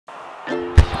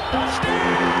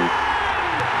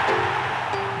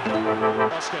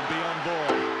Austin beyond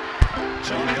ball.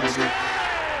 Charlie Austin!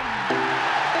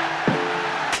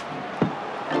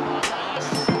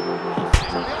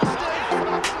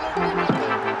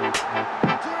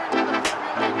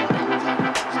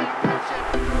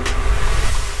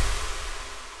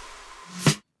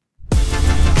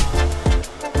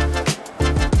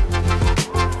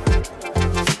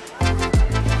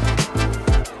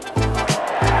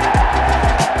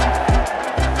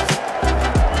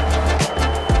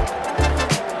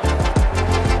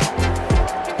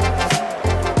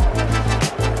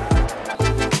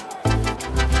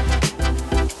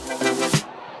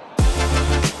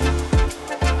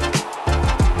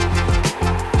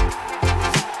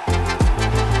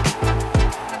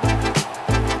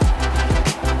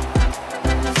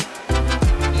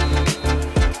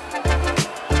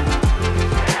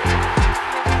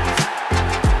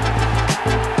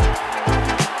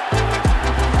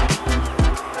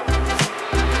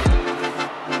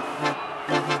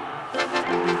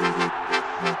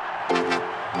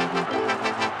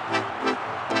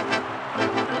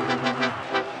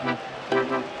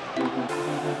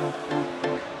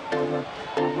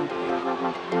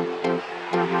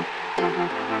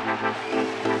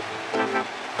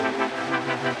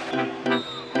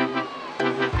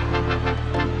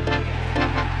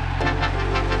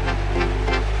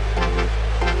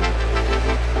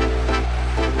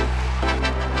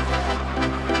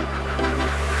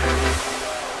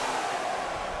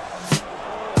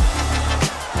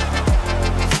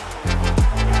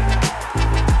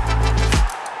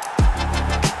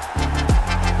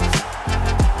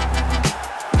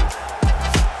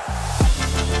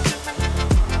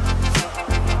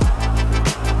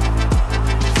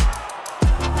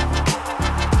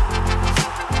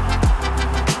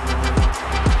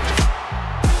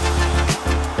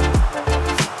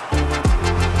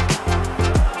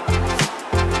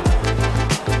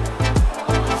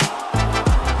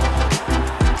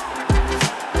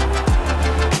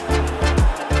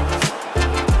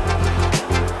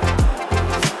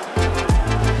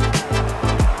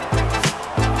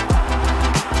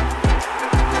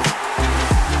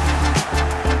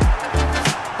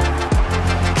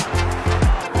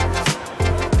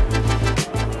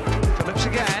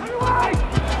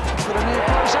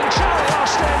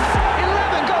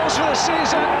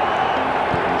 Season.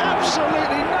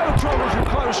 Absolutely no problem from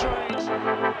close range.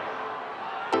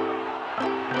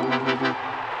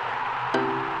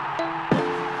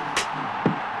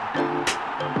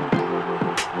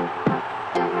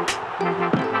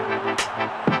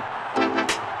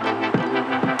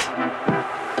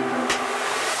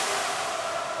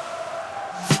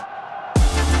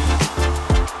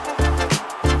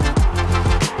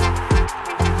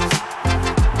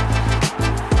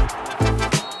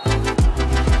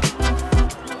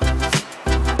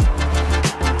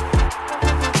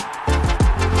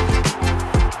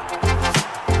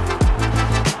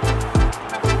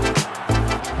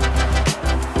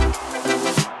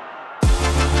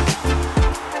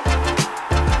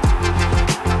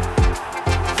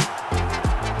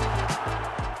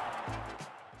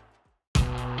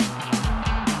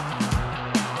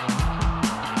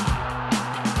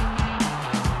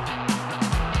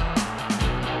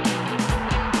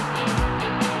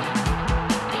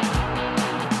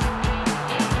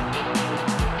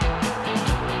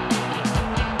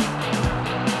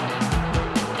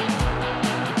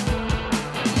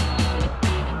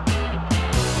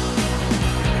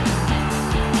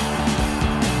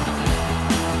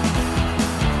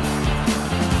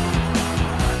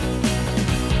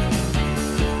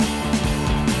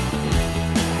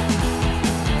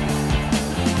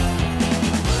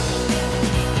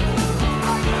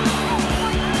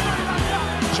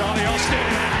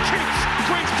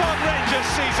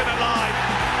 Season alive.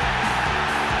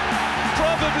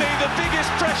 Probably the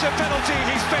biggest pressure penalty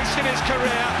he's faced in his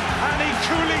career, and he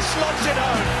coolly slots it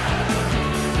home.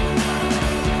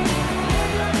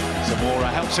 Zamora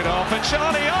helps it off, and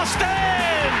Charlie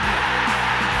Austin!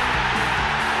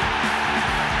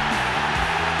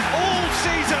 All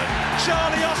season,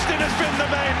 Charlie Austin has been the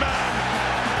main man,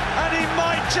 and he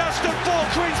might just have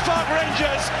bought Queen's Park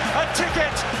Rangers a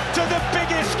ticket to the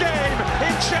biggest game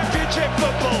in Championship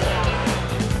football.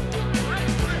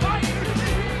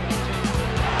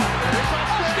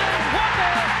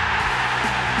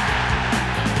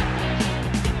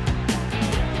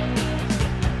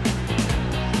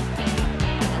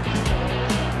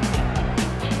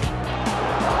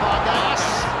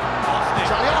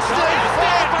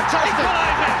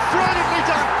 Brilliantly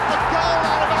done. A goal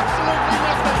out of absolutely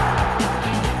nothing.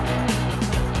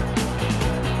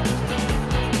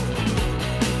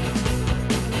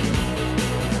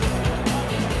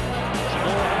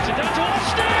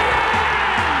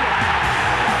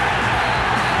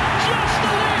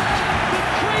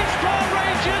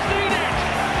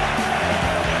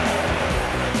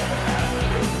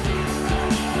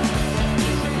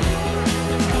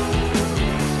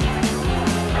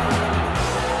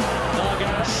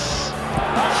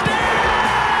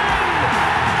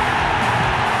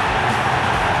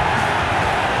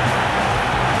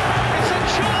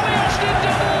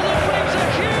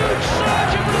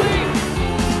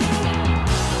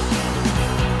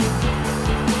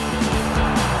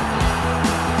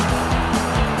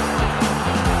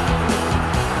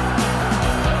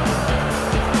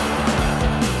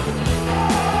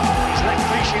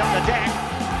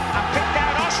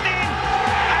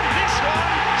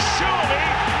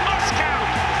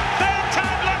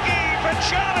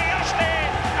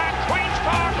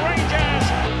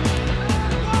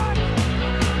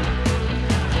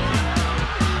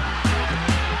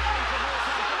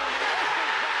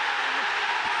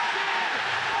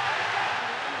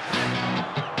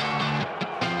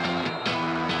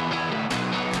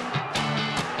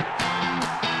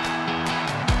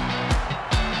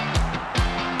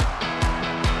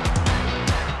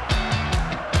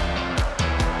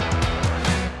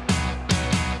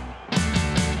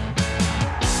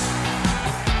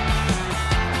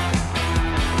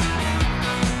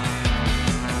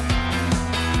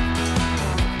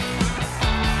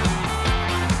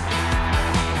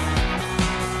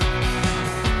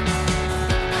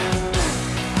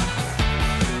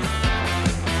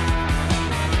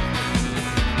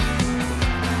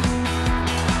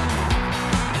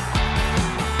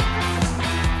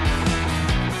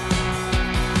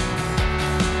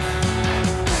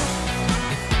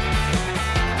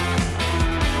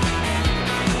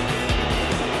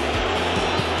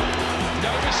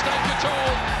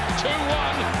 2-1.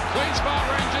 Queen's Park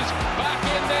Rangers back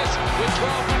in this with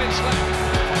 12 minutes left.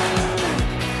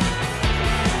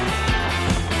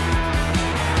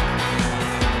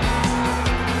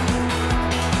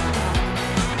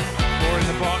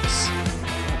 Box.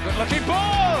 Good looking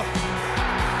ball.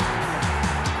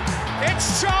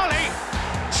 It's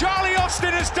Charlie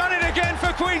Austin has done it again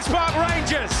for Queen's Park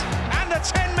Rangers, and the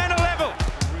 10 men are level.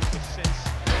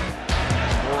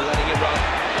 Moore letting it run.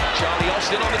 Charlie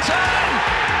Austin on the turn.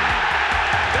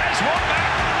 There's one back.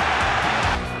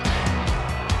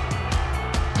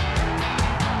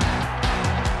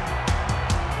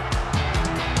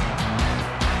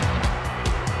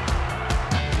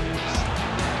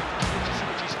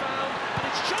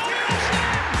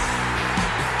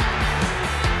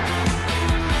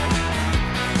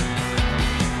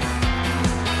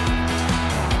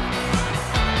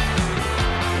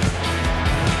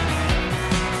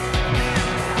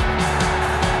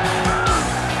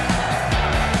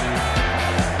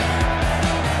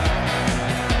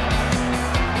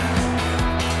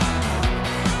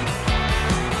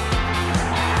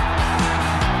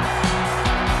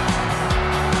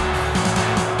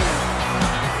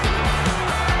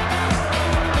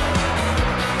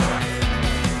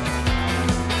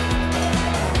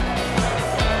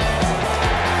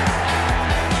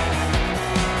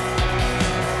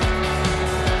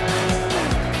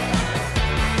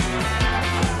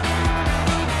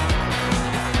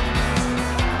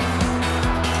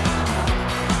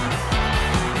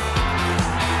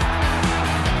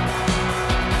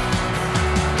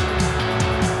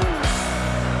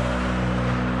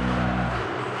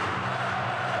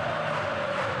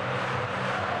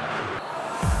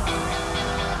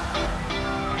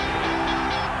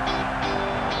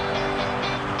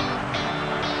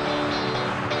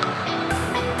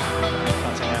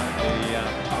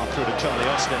 Charlie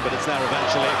Austin, but it's now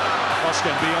eventually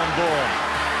Austin beyond ball.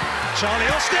 Charlie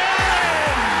Austin!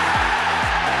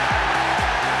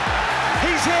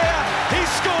 He's here, he's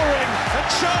scoring, and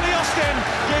Charlie Austin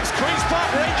gives Queen's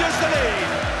Park Rangers the lead.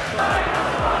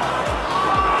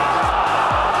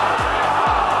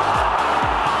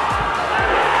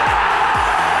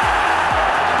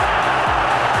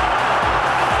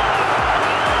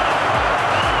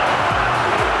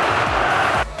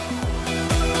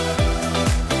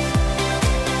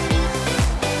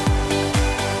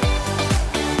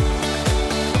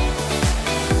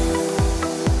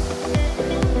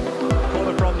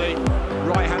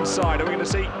 Side. Are we going to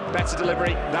see better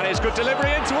delivery? That is good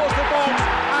delivery in towards the box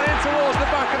and in towards the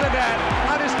back of the net.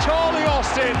 And it's Charlie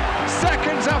Austin,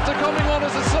 seconds after coming on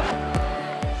as a sub.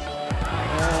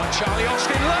 Oh, Charlie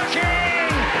Austin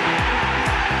lurking!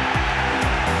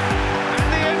 And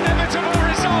the inevitable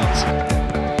result.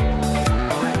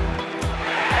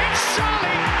 It's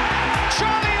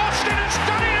Charlie Austin has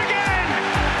done it again!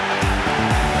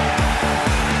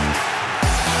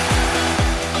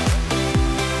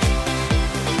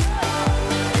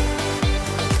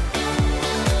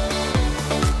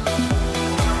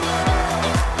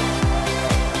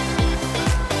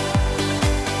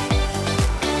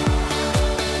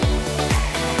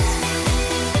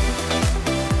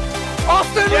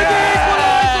 Austin with the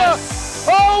equaliser!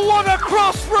 Oh, what a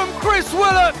cross from Chris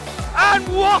Willett! And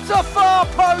what a far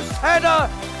post header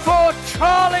for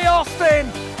Charlie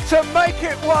Austin to make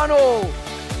it 1-1.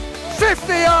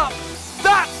 50 up,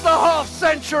 that's the half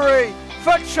century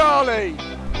for Charlie.